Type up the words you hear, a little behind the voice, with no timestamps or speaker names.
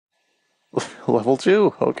Level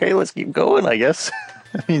 2. Okay, let's keep going, I guess.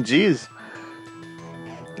 I mean, geez.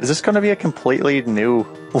 Is this going to be a completely new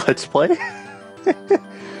Let's Play?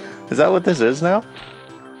 Is that what this is now?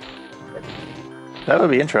 That would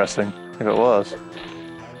be interesting if it was.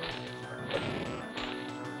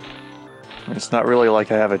 It's not really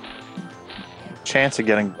like I have a chance of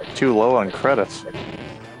getting too low on credits.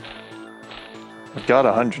 I've got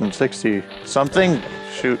 160 something.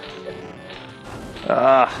 Shoot.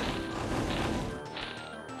 Ah.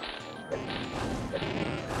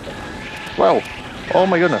 Whoa. Oh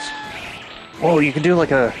my goodness. Whoa, you can do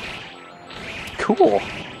like a... Cool.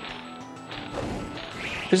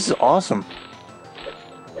 This is awesome.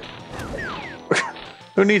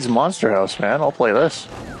 Who needs Monster House, man? I'll play this.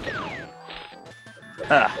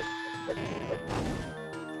 Ah.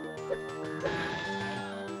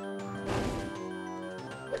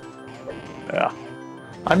 Yeah.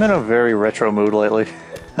 I'm in a very retro mood lately.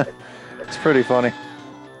 It's pretty funny.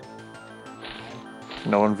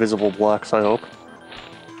 No invisible blocks, I hope.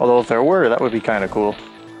 Although if there were, that would be kind of cool.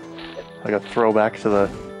 Like a throwback to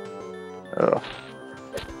the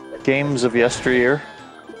games of yesteryear.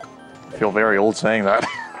 I feel very old saying that.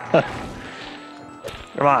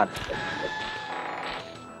 Come on.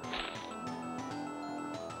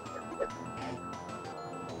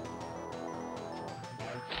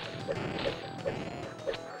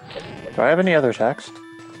 Do I have any other text?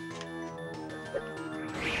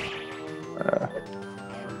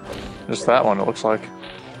 Just that one, it looks like.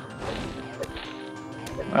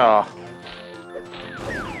 Ah.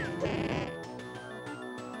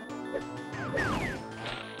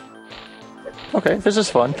 Okay, this is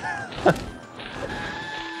fun.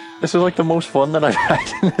 This is like the most fun that I've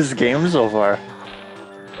had in this game so far.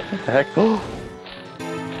 What the heck?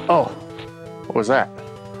 Oh! What was that?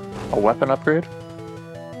 A weapon upgrade?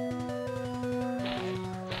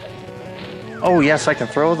 Oh yes, I can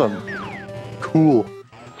throw them. Cool.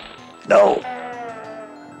 No!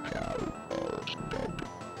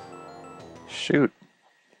 Shoot.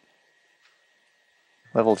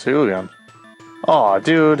 Level 2 again. Aw,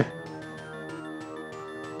 dude.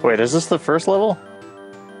 Wait, is this the first level?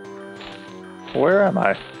 Where am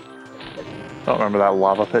I? Don't remember that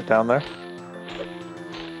lava pit down there.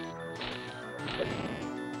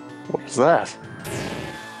 What is that?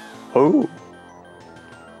 Oh.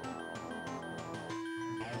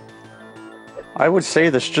 I would say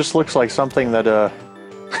this just looks like something that,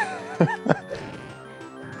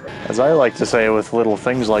 as I like to say with little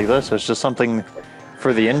things like this, it's just something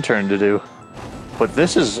for the intern to do. But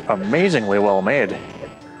this is amazingly well made.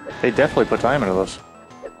 They definitely put time into this.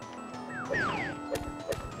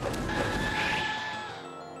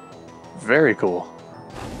 Very cool.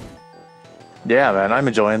 Yeah, man, I'm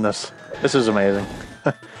enjoying this. This is amazing.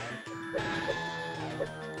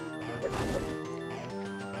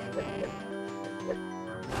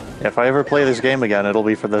 If I ever play this game again, it'll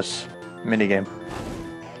be for this minigame.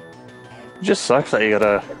 It just sucks that you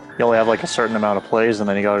only have like a certain amount of plays and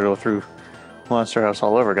then you gotta go through Monster House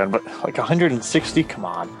all over again, but like 160, come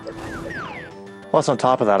on. Plus on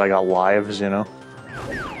top of that I got lives, you know.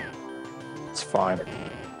 It's fine.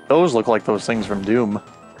 Those look like those things from Doom.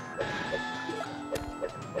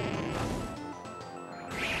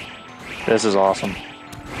 This is awesome.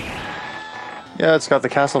 Yeah, it's got the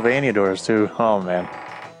Castlevania doors too. Oh man.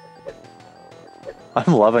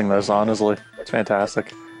 I'm loving this, honestly. It's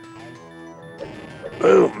fantastic.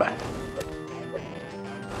 Boom! Man,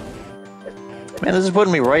 this is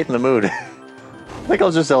putting me right in the mood. I think I'll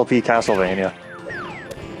just LP Castlevania.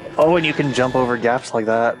 Oh, and you can jump over gaps like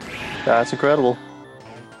that. That's incredible.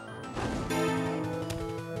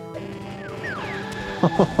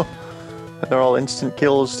 And they're all instant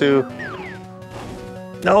kills, too.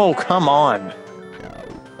 No, come on!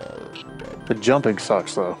 The jumping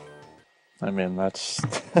sucks, though. I mean, that's...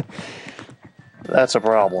 that's a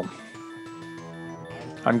problem.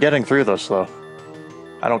 I'm getting through this, though.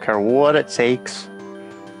 I don't care what it takes.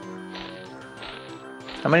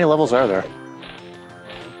 How many levels are there?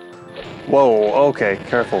 Whoa, okay,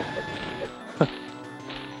 careful. I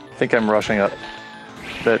think I'm rushing it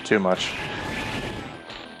a bit too much.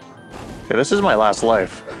 Okay, this is my last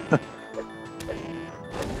life.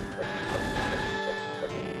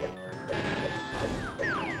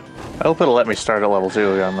 I hope it'll let me start at level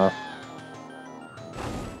 2 again, though.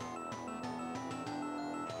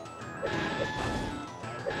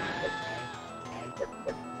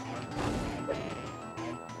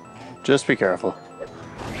 Just be careful.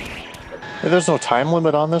 There's no time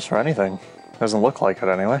limit on this or anything. Doesn't look like it,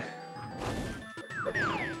 anyway.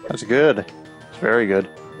 That's good. It's very good.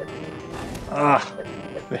 Ah,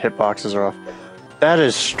 the hitboxes are off. That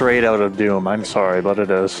is straight out of Doom. I'm sorry, but it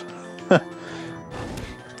is.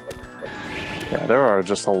 Yeah, there are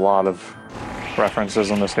just a lot of references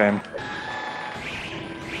in this game.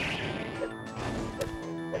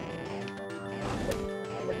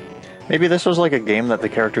 Maybe this was like a game that the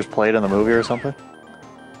characters played in the movie or something?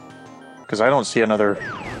 Because I don't see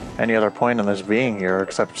any other point in this being here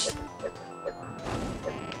except...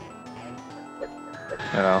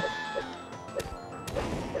 You know...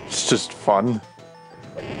 It's just fun.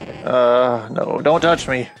 No, don't touch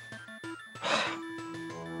me.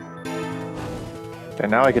 Okay,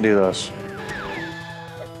 now I can do this.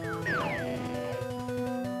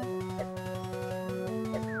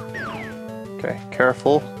 Okay,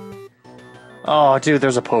 careful. Oh, dude,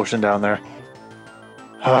 there's a potion down there.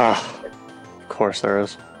 Ah, of course there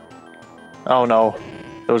is. Oh no,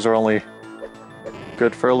 those are only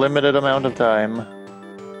good for a limited amount of time.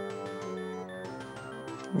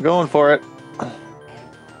 I'm going for it.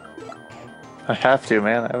 I have to,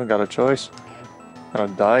 man. I haven't got a choice. I'm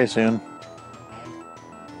gonna die soon.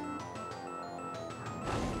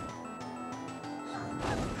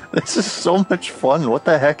 This is so much fun. What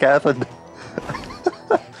the heck happened?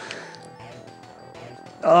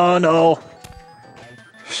 Oh no!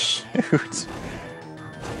 Shoot.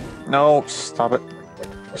 No, stop it.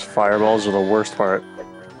 Those fireballs are the worst part.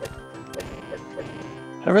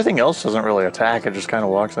 Everything else doesn't really attack, it just kind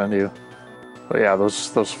of walks into you. But yeah,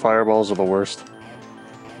 those fireballs are the worst.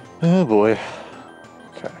 Oh boy.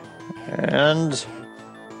 Okay. And...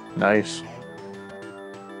 nice.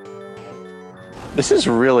 This is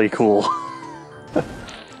really cool.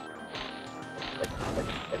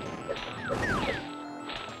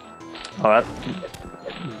 Oh, that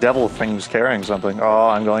devil thing's carrying something. Oh,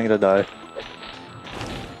 I'm going to die.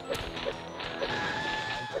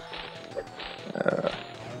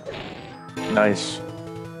 Nice.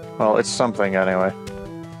 Well, it's something anyway.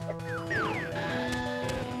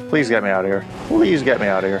 Please get me out of here. Please get me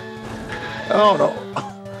out of here. Oh no!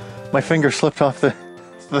 My finger slipped off the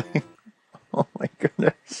thing. Oh my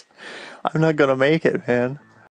goodness. I'm not gonna make it, man.